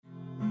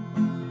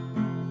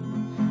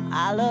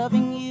I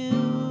loving you.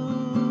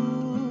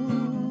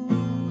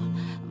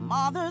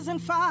 Mothers and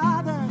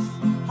fathers,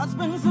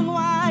 husbands and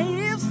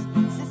wives,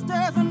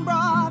 sisters and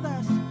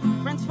brothers,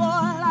 friends for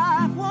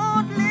life,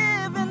 won't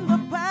live in the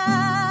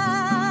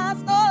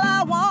past. All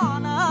I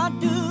wanna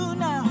do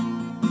now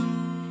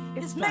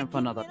It's is time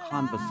for making another it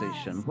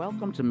conversation. last.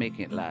 Welcome to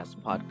Making It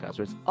Last podcast,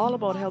 where it's all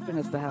about helping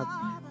us to have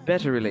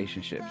better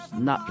relationships,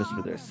 not just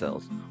with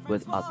ourselves,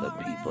 with other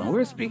people. And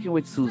we're speaking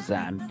with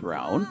Suzanne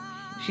Brown.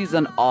 She's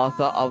an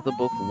author of the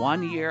book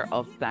 1 Year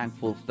of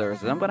Thankful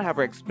Thursday. I'm going to have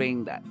her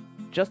explain that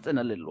just in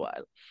a little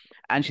while.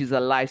 And she's a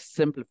life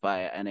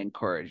simplifier and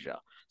encourager.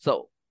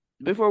 So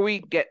before we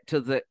get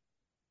to the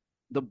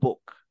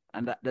book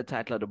and the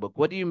title of the book,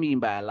 what do you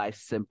mean by a life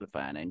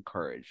simplifier and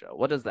encourager?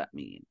 What does that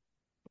mean?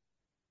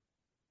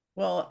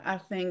 Well, I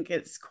think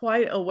it's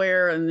quite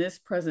aware in this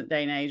present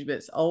day and age, but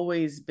it's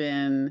always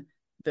been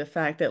the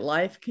fact that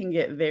life can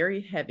get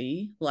very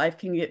heavy, life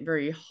can get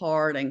very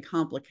hard and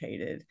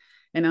complicated.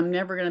 And I'm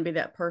never going to be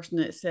that person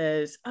that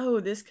says, oh,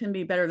 this can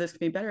be better, this can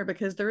be better,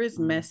 because there is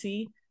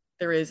messy,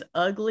 there is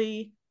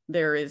ugly,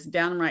 there is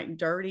downright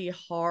dirty,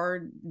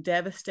 hard,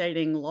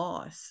 devastating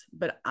loss.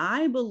 But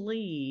I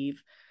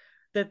believe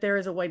that there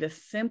is a way to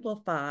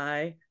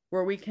simplify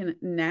where we can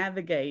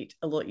navigate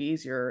a little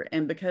easier.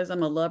 And because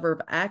I'm a lover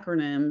of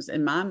acronyms,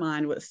 in my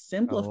mind, what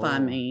simplify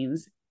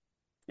means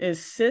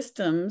is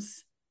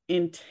systems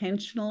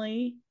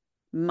intentionally,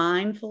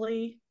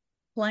 mindfully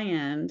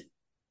planned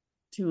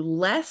to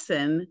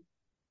lessen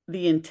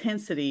the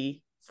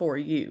intensity for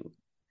you.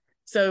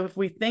 So if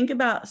we think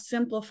about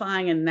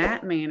simplifying in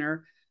that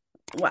manner,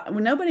 well,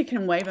 nobody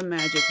can wave a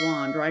magic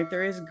wand, right?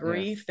 There is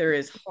grief, Yes. there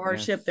is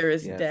hardship, Yes. there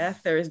is death,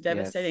 Yes. there is Yes.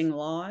 devastating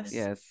loss.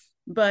 Yes.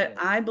 But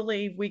I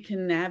believe we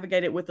can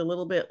navigate it with a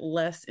little bit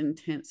less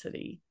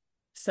intensity.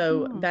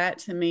 So that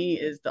to me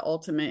is the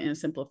ultimate in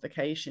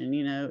simplification,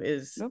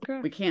 is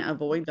Okay. we can't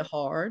avoid the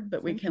hard, but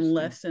It's we can interesting.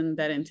 lessen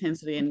that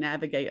intensity and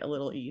navigate a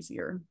little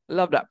easier.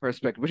 Love that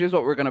perspective, which is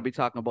what we're going to be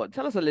talking about.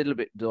 Tell us a little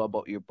bit, though,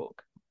 about your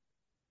book.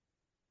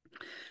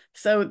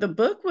 So the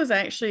book was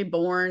actually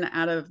born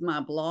out of my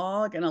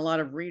blog and a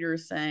lot of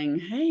readers saying,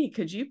 hey,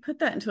 could you put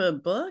that into a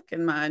book?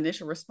 And my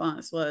initial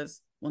response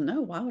was, well,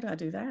 no, why would I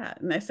do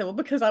that? And they said, well,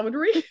 because I would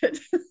read it.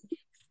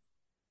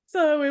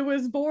 So it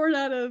was born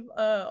out of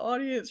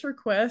audience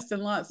request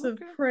and lots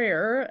of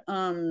prayer.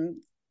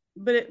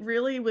 But it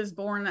really was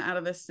born out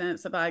of a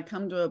sense of I had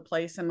come to a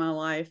place in my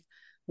life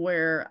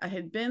where I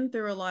had been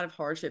through a lot of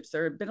hardships.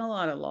 There had been a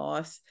lot of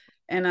loss,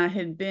 and I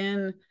had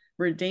been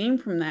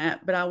redeemed from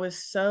that. But I was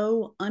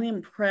so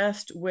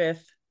unimpressed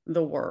with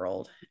the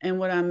world. And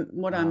what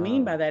I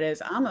mean by that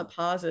is I'm a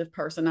positive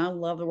person. I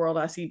love the world.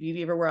 I see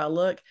beauty everywhere I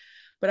look.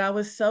 But I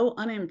was so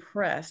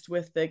unimpressed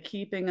with the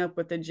keeping up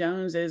with the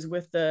Joneses,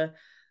 with the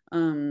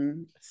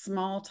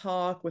small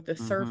talk, with the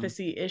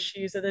surfacey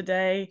issues of the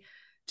day,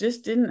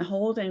 just didn't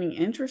hold any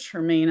interest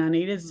for me. And I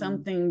needed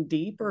something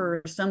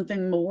deeper,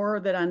 something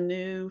more that I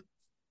knew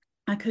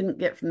I couldn't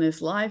get from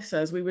this life. So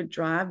as we would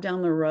drive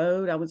down the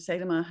road, I would say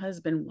to my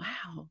husband,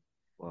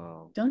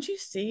 wow, don't you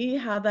see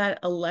how that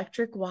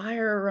electric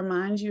wire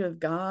reminds you of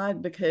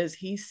God because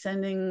he's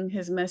sending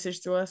his message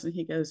to us? And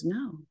he goes,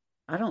 no,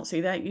 I don't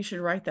see that. You should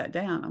write that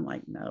down. I'm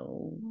like,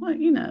 no, what.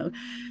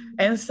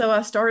 And so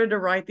I started to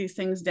write these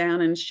things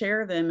down and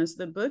share them. As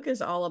the book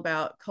is all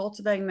about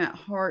cultivating that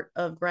heart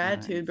of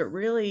gratitude, but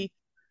really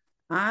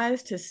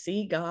eyes to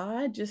see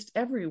God just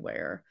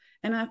everywhere.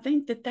 And I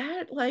think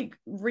that like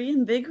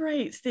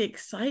reinvigorates the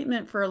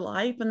excitement for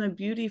life and the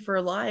beauty for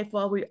life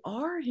while we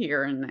are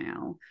here and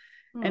now.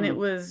 And it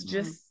was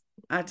just,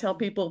 I tell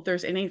people if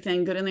there's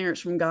anything good in there,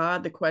 it's from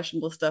God. The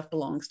questionable stuff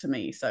belongs to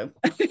me. So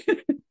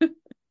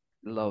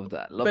Love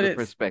that. Love but the it's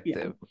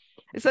perspective.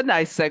 It's a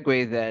nice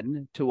segue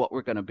then to what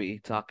we're going to be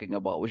talking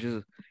about, which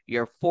is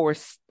your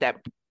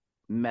 4-step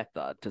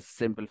method to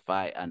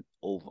simplify and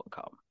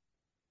overcome.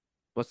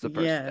 What's the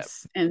first step?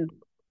 yes.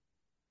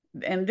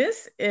 And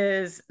this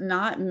is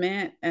not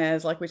meant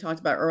as like we talked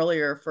about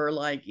earlier for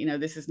like,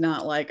 this is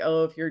not like,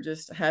 oh, if you're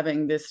just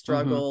having this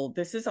struggle.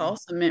 This is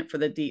also meant for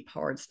the deep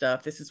hard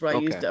stuff. This is what I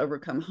use Okay. to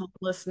overcome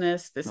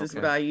homelessness. This is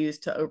what Okay. I use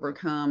to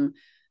overcome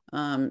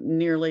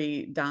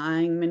nearly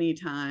dying many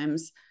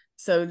times.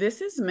 So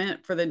this is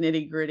meant for the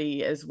nitty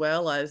gritty as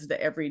well as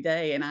the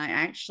everyday. And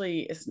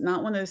it's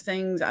not one of those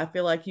things I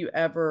feel like you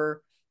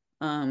ever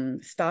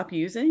stop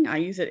using. I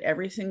use it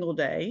every single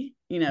day.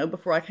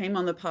 Before I came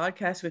on the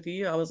podcast with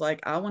you, I was like,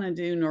 I want to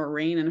do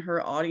Noreen and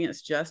her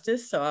audience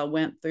justice. So I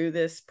went through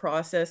this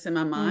process in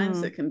my mind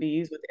so it can be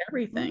used with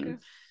everything.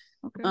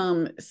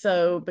 Okay.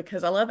 So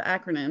because I love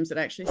acronyms, it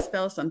actually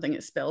spells something.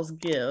 It spells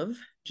give,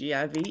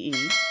 Give.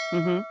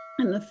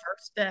 And the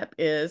first step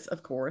is,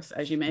 of course,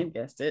 as you may have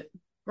guessed it,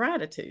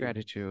 gratitude.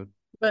 Gratitude.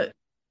 But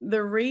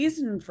the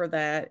reason for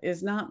that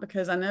is not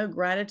because I know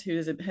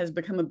gratitude has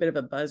become a bit of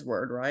a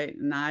buzzword, right?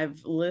 And I've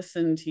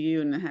listened to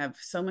you and have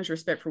so much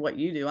respect for what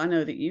you do. I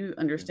know that you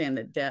understand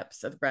the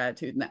depths of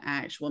gratitude and the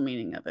actual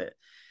meaning of it.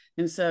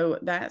 And so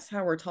that's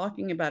how we're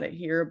talking about it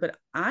here. But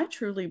I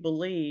truly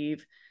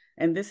believe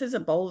And this is a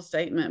bold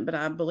statement, but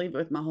I believe it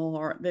with my whole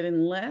heart, that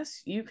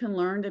unless you can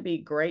learn to be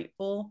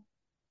grateful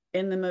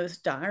in the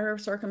most dire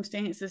of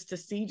circumstances, to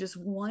see just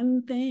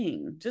one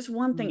thing,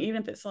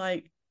 even if it's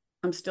like,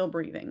 I'm still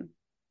breathing,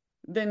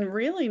 then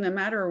really, no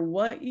matter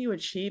what you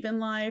achieve in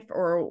life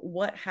or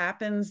what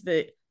happens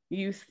that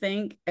you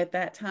think at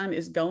that time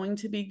is going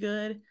to be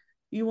good,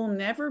 you will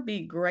never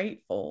be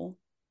grateful,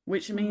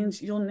 which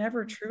means you'll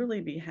never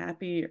truly be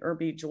happy or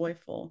be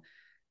joyful.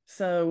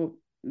 So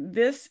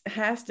this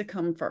has to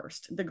come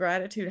first. The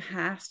gratitude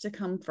has to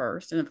come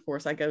first. And of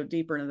course, I go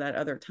deeper into that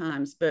other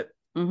times, but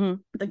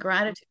the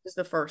gratitude is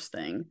the first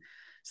thing.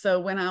 So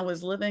when I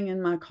was living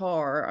in my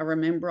car, I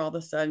remember all of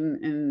a sudden,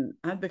 and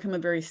I'd become a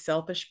very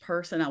selfish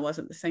person. I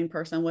wasn't the same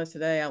person I was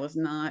today. I was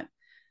not,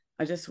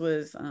 I just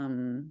was,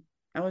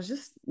 I was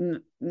just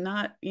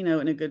not, in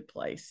a good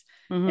place.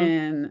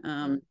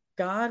 And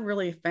God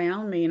really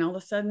found me. And all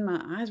of a sudden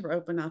my eyes were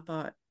open. I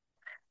thought,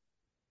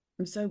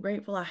 I'm so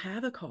grateful I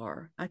have a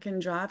car. I can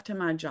drive to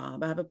my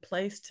job. I have a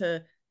place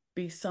to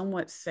be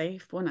somewhat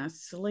safe when I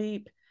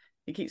sleep.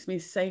 It keeps me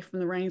safe from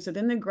the rain. So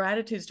then the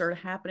gratitude started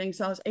happening.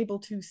 So I was able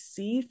to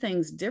see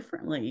things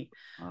differently.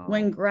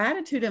 When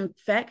gratitude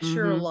infects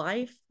your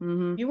life,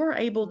 you are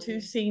able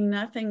to see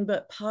nothing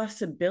but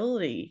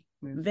possibility.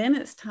 Then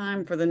it's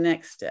time for the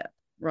next step,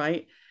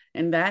 right?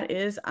 And that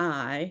is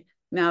I.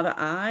 Now the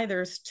I,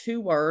 there's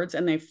two words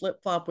and they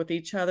flip-flop with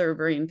each other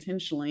very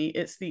intentionally.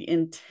 It's the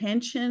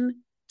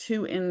intention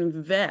to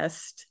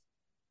invest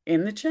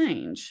in the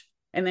change.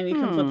 And then you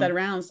can flip that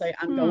around and say,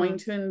 I'm going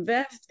to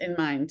invest in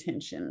my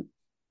intention.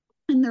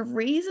 And the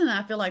reason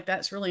I feel like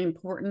that's really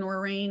important,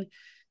 Noreen,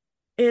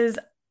 is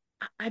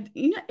have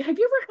you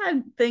ever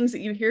had things that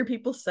you hear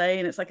people say,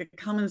 and it's like a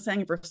common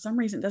saying, for some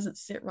reason it doesn't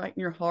sit right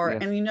in your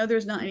heart. Yes. And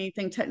there's not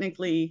anything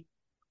technically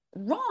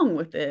wrong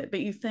with it, but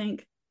you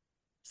think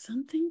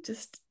something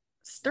just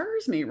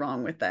stirs me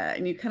wrong with that.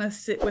 And you kind of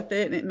sit with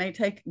it, and it may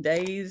take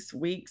days,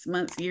 weeks,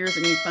 months, years,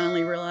 and you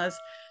finally realize.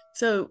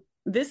 So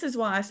this is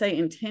why I say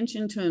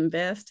intention to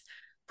invest.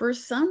 For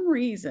some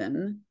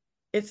reason,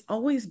 it's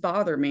always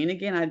bothered me. And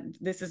again,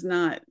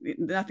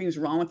 nothing's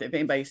wrong with it. If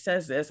anybody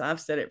says this,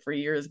 I've said it for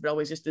years, but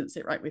always just didn't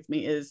sit right with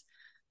me, is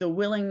the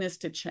willingness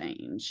to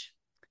change.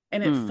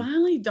 And it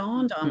finally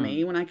dawned on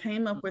me when I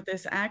came up with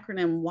this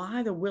acronym,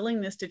 why the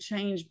willingness to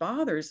change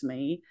bothers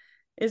me,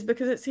 is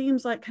because it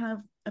seems like kind of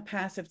a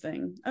passive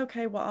thing.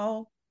 Okay,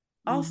 well,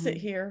 I'll sit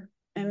here,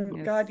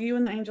 and God, you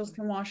and the angels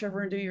can wash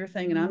over and do your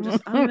thing. And I'm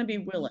going to be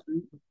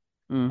willing.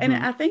 And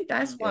I think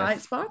that's why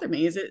it's bothered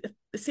me, is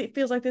it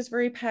feels like this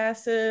very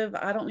passive,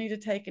 I don't need to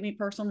take any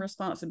personal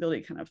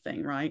responsibility kind of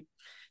thing, right?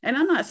 And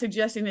I'm not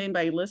suggesting to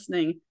anybody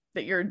listening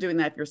that you're doing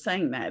that if you're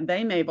saying that.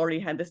 They may have already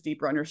had this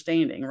deeper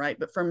understanding, right?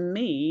 But for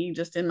me,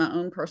 just in my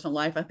own personal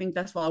life, I think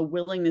that's why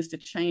willingness to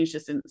change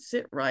just didn't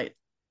sit right.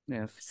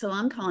 Yes. So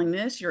I'm calling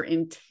this your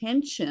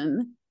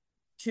intention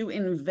to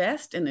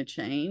invest in the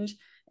change.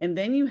 And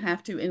then you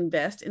have to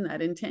invest in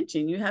that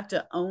intention. You have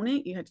to own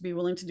it. You have to be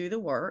willing to do the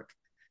work.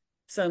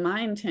 So my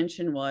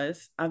intention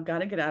was, I've got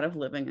to get out of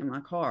living in my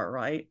car,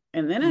 right?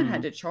 And then I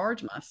had to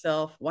charge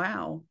myself,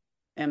 wow,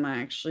 am I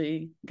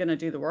actually going to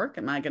do the work?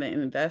 Am I going to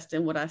invest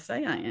in what I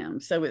say I am?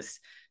 So it's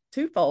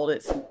twofold.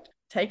 It's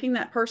taking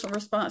that personal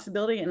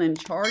responsibility and then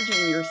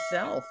charging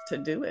yourself to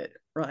do it,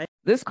 right?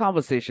 This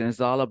conversation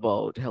is all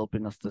about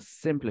helping us to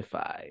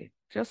simplify,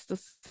 just to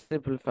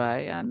simplify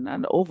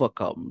and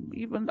overcome.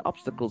 Even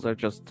obstacles are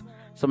just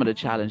some of the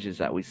challenges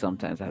that we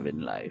sometimes have in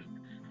life.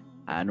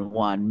 And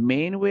one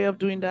main way of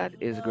doing that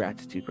is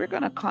gratitude. We're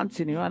going to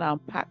continue and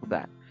unpack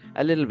that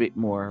a little bit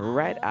more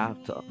right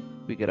after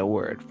we get a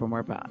word from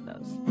our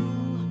partners.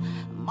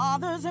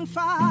 Mothers and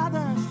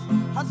fathers,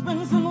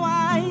 husbands and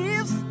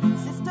wives,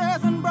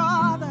 sisters and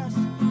brothers,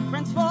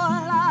 friends for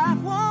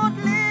life, won't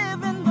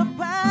live in the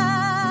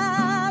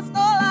past.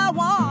 All I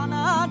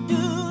wanna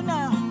do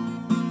now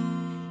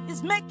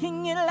is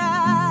making it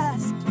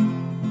last.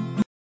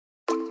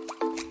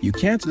 You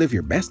can't live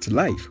your best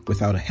life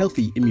without a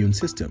healthy immune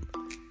system.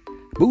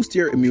 Boost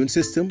your immune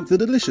system the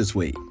delicious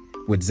way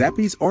with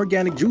Zappy's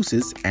organic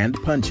juices and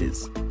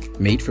punches.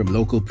 Made from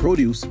local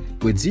produce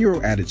with zero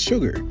added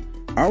sugar,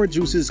 our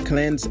juices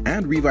cleanse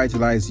and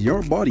revitalize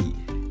your body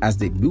as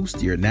they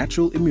boost your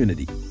natural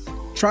immunity.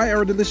 Try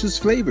our delicious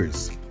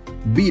flavors: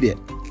 Beat It,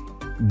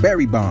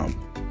 Berry Bomb,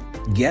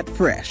 Get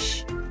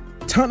Fresh,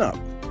 Ton Up,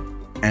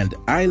 and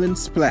Island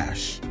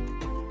Splash.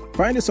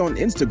 Find us on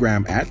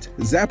Instagram at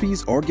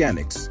Zappy's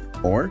Organics,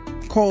 or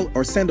call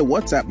or send a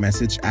WhatsApp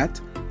message at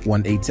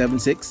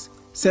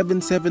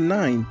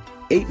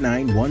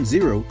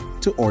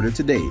 1-876-779-8910 to order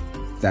today.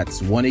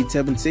 That's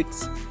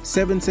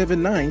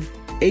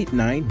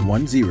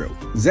 1-876-779-8910.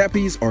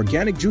 Zappy's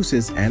Organic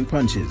Juices and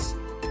Punches.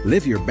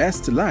 Live your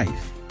best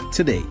life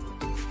today.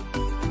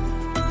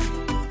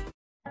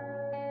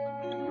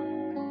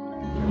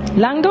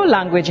 Langdo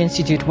Language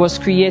Institute was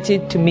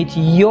created to meet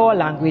your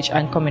language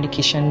and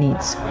communication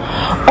needs.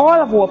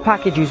 All of our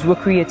packages were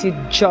created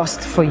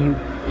just for you.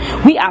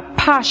 We are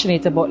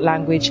passionate about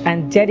language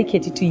and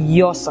dedicated to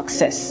your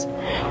success.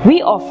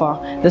 We offer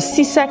the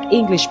CSEC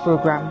English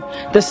program,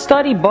 the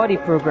Study Buddy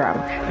program,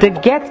 the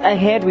Get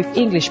Ahead with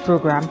English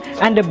program,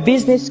 and the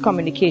Business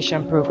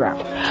Communication program.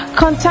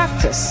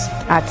 Contact us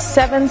at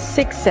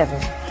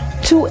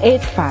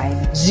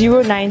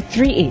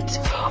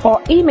 767-285-0938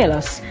 or email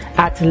us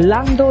at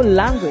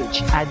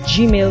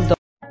langdolanguage@gmail.com.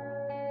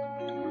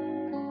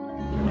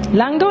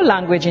 Langdo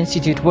Language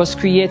Institute was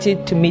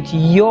created to meet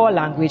your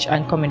language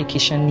and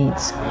communication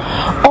needs.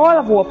 All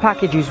of our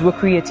packages were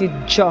created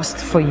just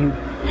for you.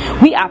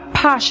 We are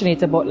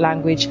passionate about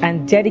language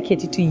and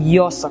dedicated to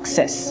your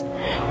success.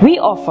 We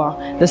offer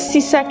the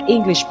CSEC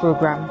English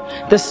program,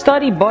 the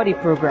Study Buddy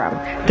program,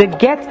 the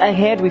Get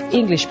Ahead with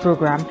English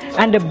program,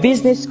 and the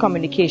Business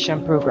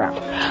Communication program.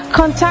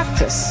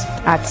 Contact us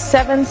at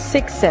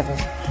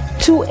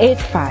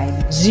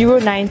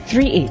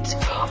 767-285-0938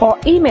 or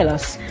email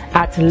us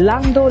at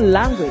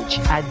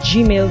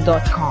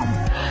langdolanguage@gmail.com.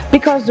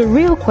 Because the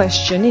real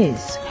question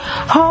is,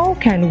 how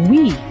can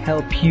we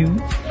help you?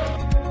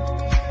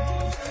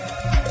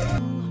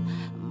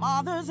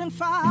 Mothers and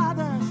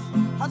fathers,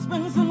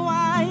 husbands and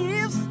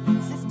wives,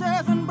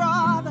 sisters and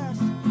brothers,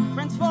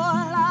 friends for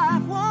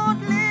life won't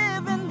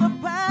live in the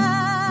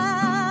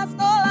past.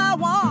 All I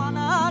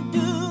wanna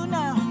do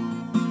now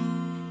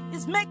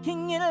is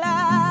making it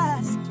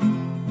last.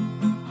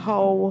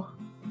 How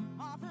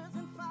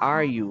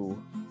are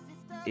you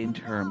in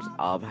terms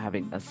of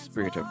having a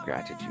spirit of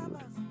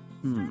gratitude?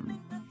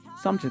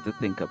 Something to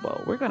think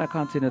about. We're going to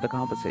continue the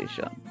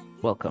conversation.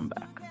 Welcome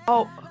back.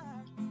 Oh,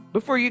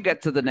 before you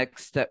get to the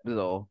next step,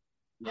 though,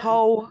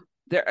 how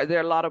there are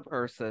a lot of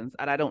persons,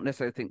 and I don't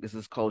necessarily think this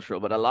is cultural,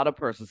 but a lot of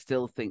persons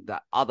still think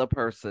that other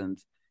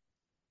persons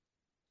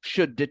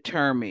should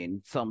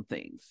determine some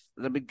things.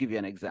 Let me give you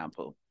an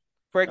example.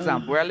 For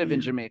example, where I live in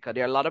Jamaica,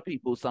 there are a lot of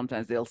people,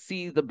 sometimes they'll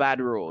see the bad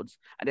roads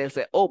and they'll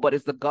say, oh, but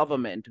it's the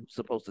government who's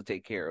supposed to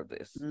take care of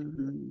this.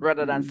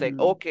 Rather than saying,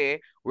 okay,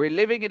 we're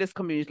living in this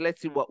community,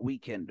 let's see what we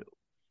can do.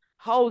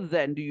 How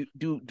then do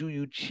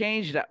you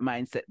change that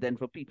mindset then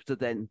for people to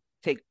then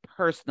take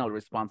personal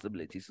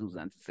responsibility,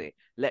 Susan, to say,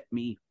 let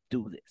me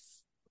do this?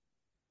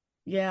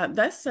 Yeah,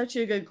 that's such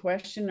a good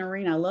question,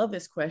 Noreen. I love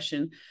this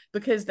question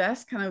because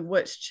that's kind of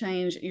what's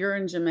changed. You're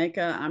in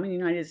Jamaica, I'm in the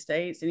United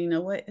States, and you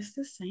know what? It's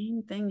the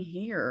same thing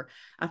here.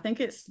 I think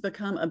it's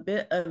become a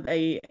bit of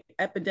a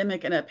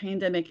epidemic and a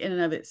pandemic in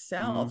and of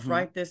itself,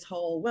 right? This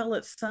whole, well,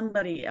 it's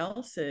somebody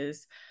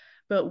else's,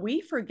 but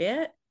we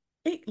forget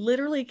it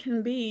literally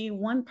can be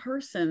one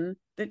person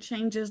that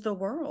changes the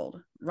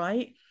world,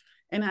 right?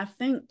 And I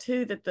think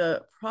too that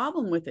the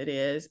problem with it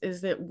is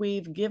that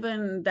we've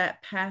given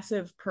that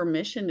passive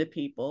permission to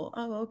people.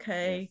 Oh,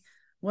 okay. Yes.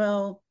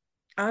 Well,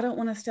 I don't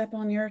want to step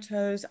on your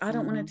toes. I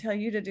don't want to tell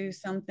you to do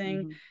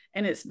something.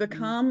 And it's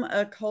become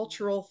a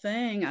cultural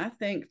thing, I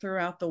think,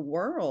 throughout the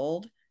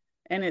world.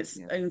 And it's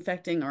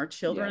infecting our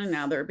children. And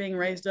now they're being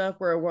raised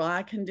up where, well,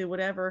 I can do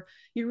whatever.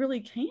 You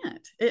really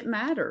can't. It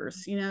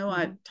matters. You know,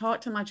 I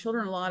talk to my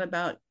children a lot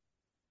about,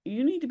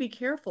 you need to be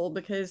careful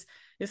because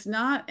it's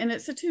not, and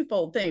it's a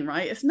twofold thing,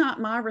 right? It's not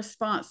my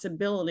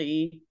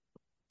responsibility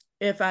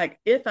if I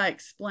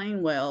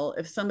explain well,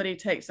 if somebody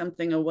takes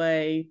something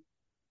away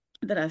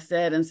that I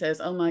said and says,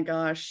 oh my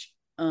gosh,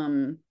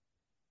 you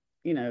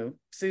know,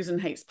 Susan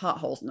hates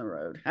potholes in the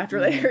road after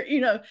they, you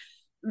know,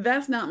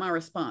 that's not my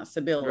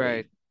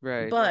responsibility.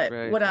 Right.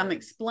 But what I'm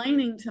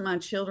explaining to my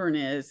children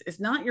is, it's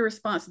not your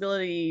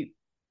responsibility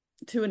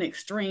to an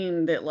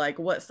extreme that like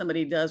what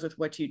somebody does with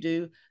what you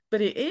do,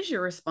 but it is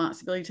your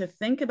responsibility to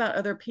think about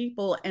other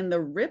people and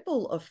the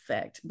ripple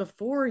effect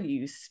before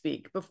you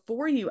speak,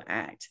 before you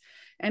act.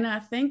 And I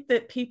think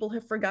that people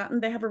have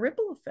forgotten they have a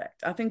ripple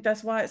effect. I think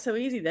that's why it's so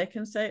easy. They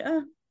can say,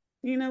 oh,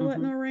 you know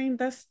what, Noreen,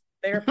 that's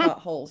their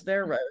potholes,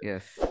 their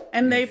road.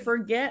 And they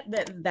forget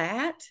that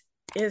that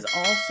is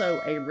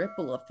also a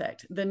ripple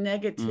effect. The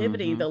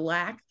negativity, the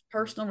lack of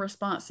personal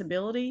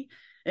responsibility,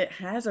 it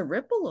has a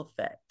ripple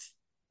effect.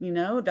 You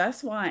know,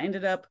 that's why I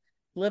ended up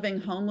living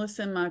homeless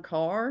in my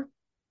car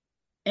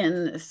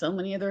and so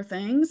many other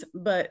things.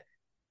 But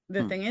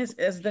the thing is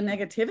the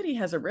negativity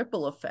has a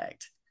ripple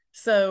effect.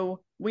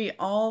 So we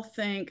all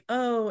think,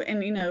 oh,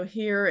 and you know,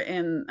 here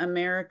in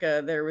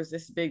America, there was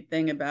this big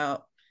thing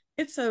about,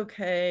 it's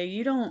okay,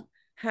 you don't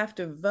have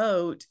to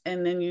vote,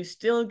 and then you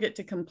still get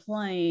to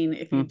complain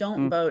if you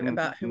don't vote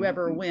about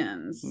whoever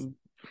wins.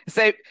 It's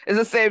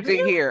the same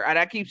thing here, and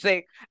I keep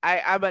saying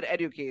I'm an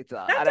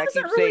educator, and I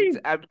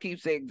keep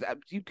saying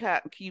you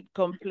can't keep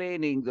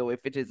complaining though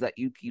if it is that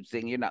you keep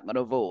saying you're not going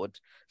to vote.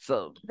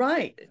 So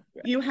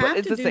you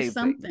have to do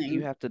something.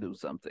 You have to do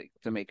something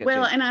to make it.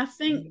 Well, and I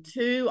think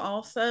too,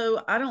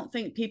 also, I don't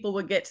think people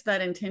would get to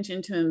that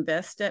intention to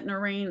invest at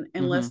Noreen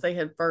unless they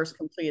had first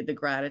completed the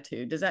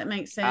gratitude. Does that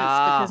make sense?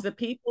 Because the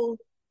people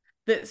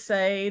that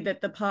say that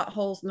the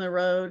potholes in the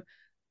road,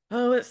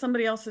 oh, it's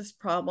somebody else's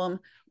problem.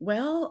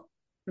 Well,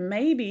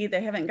 maybe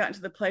they haven't gotten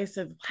to the place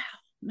of, wow,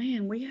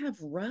 man, we have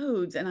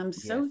roads and I'm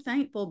so Yes.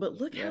 thankful, but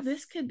look how Yes.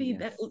 this could be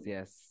that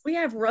Yes. we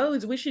have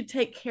roads. We should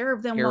take care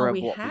of them Care while of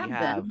we what have we them,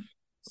 have.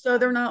 so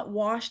they're not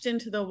washed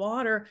into the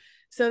water.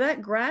 So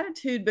that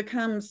gratitude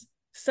becomes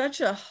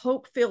such a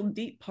hope-filled,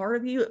 deep part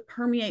of you. It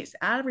permeates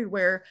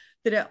everywhere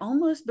that it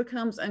almost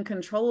becomes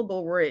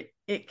uncontrollable, where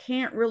it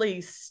can't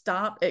really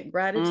stop at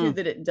gratitude,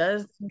 that it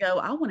does go,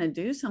 I want to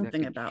do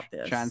something about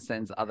this.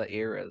 Transcends other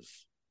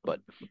eras.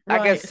 But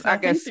Right. I So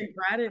guess think through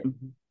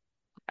gratitude.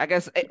 I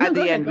guess No, at go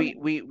the ahead, end go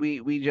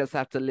ahead. we just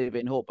have to live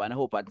in hope, and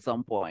hope at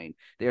some point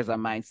there's a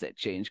mindset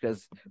change,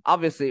 because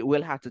obviously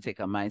we'll have to take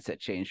a mindset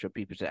change for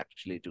people to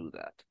actually do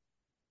that.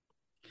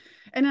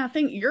 And I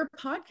think your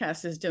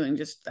podcast is doing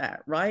just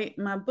that, right?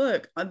 My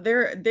book,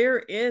 there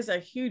is a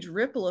huge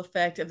ripple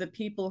effect of the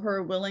people who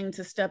are willing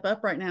to step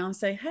up right now and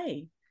say,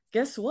 hey,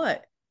 guess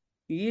what?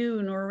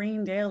 You,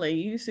 Noreen Daly,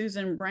 you,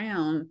 Susan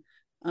Brown,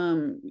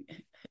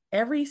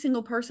 every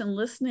single person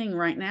listening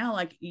right now,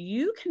 like,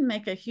 you can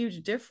make a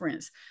huge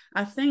difference.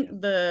 I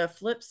think the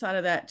flip side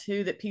of that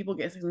too, that people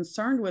get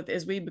concerned with,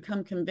 is we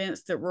become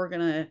convinced that we're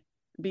going to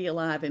be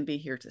alive and be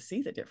here to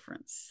see the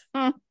difference.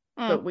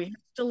 But we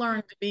have to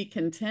learn to be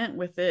content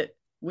with it.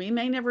 We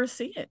may never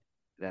see it.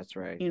 That's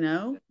right.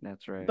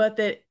 That's right. But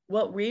that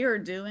what we are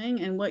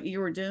doing and what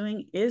you are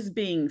doing is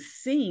being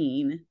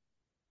seen,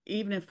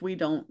 even if we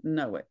don't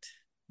know it.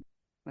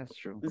 That's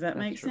true. Does that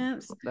make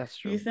sense? That's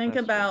true. You think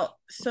about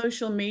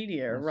social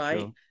media,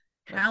 right?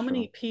 How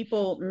many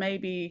people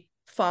maybe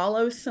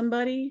follow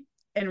somebody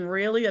and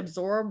really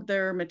absorb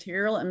their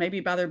material and maybe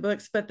buy their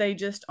books, but they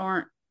just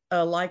aren't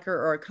a liker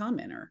or a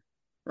commenter,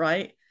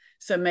 right?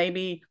 So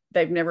maybe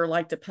they've never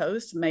liked a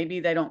post. Maybe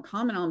they don't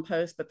comment on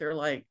posts, but they're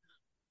like,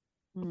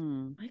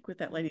 like what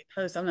that lady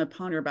posts, I'm going to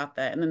ponder about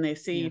that. And then they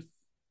see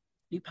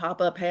you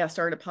pop up, hey, I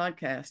started a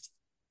podcast,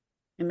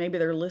 and maybe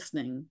they're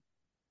listening.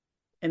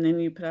 And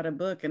then you put out a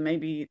book, and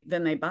maybe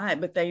then they buy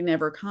it, but they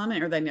never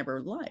comment or they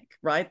never like,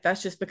 right?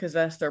 That's just because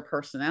that's their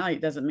personality.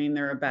 It doesn't mean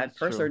they're a bad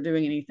person or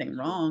doing anything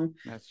wrong.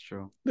 That's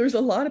true. There's a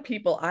lot of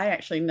people I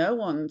actually know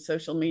on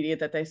social media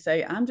that they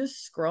say, I'm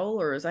just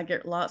scrollers. I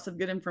get lots of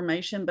good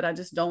information, but I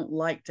just don't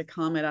like to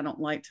comment. I don't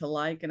like to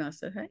like. And I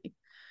said, hey,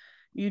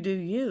 you do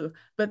you.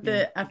 But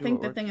I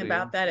think the thing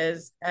about that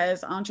is,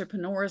 as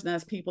entrepreneurs and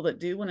as people that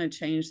do want to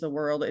change the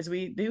world, is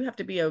we do have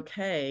to be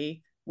okay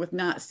with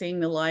not seeing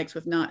the likes,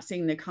 with not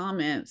seeing the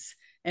comments,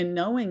 and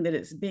knowing that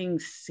it's being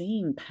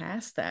seen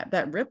past that.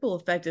 That ripple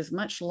effect is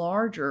much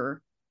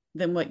larger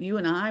than what you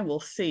and I will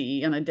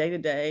see on a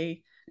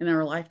day-to-day in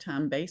our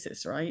lifetime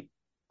basis, right?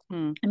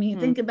 I mean, you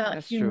think about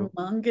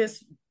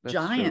humongous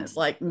giants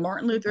like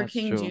Martin Luther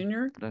King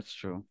Jr. That's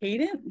true. He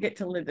didn't get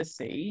to live to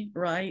see,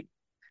 right?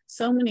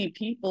 So many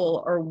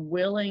people are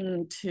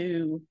willing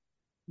to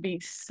be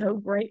so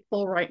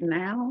grateful right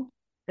now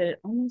that it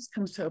almost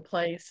comes to a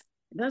place,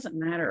 it doesn't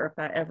matter if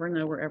I ever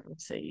know or ever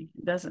see.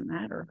 It doesn't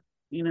matter.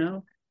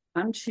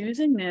 I'm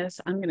choosing this.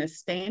 I'm going to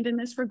stand in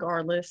this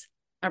regardless.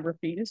 I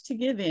refuse to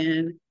give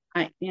in.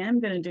 I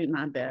am going to do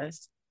my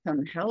best,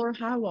 come hell or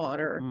high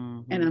water,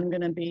 and I'm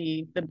going to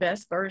be the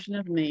best version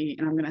of me,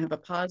 and I'm going to have a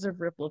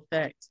positive ripple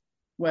effect,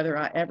 whether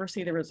I ever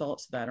see the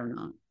results of that or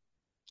not.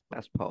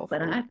 That's powerful.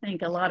 But I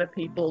think a lot of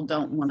people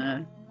don't want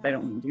to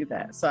do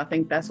that. So I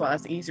think that's why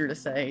it's easier to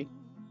say,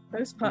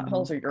 those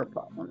potholes are your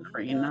problem,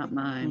 Noreen, not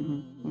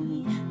mine.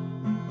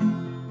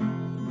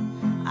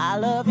 I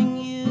loving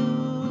you,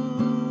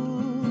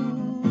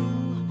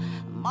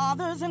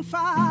 mothers and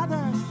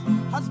fathers,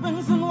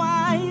 husbands and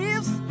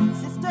wives,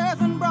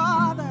 sisters and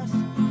brothers.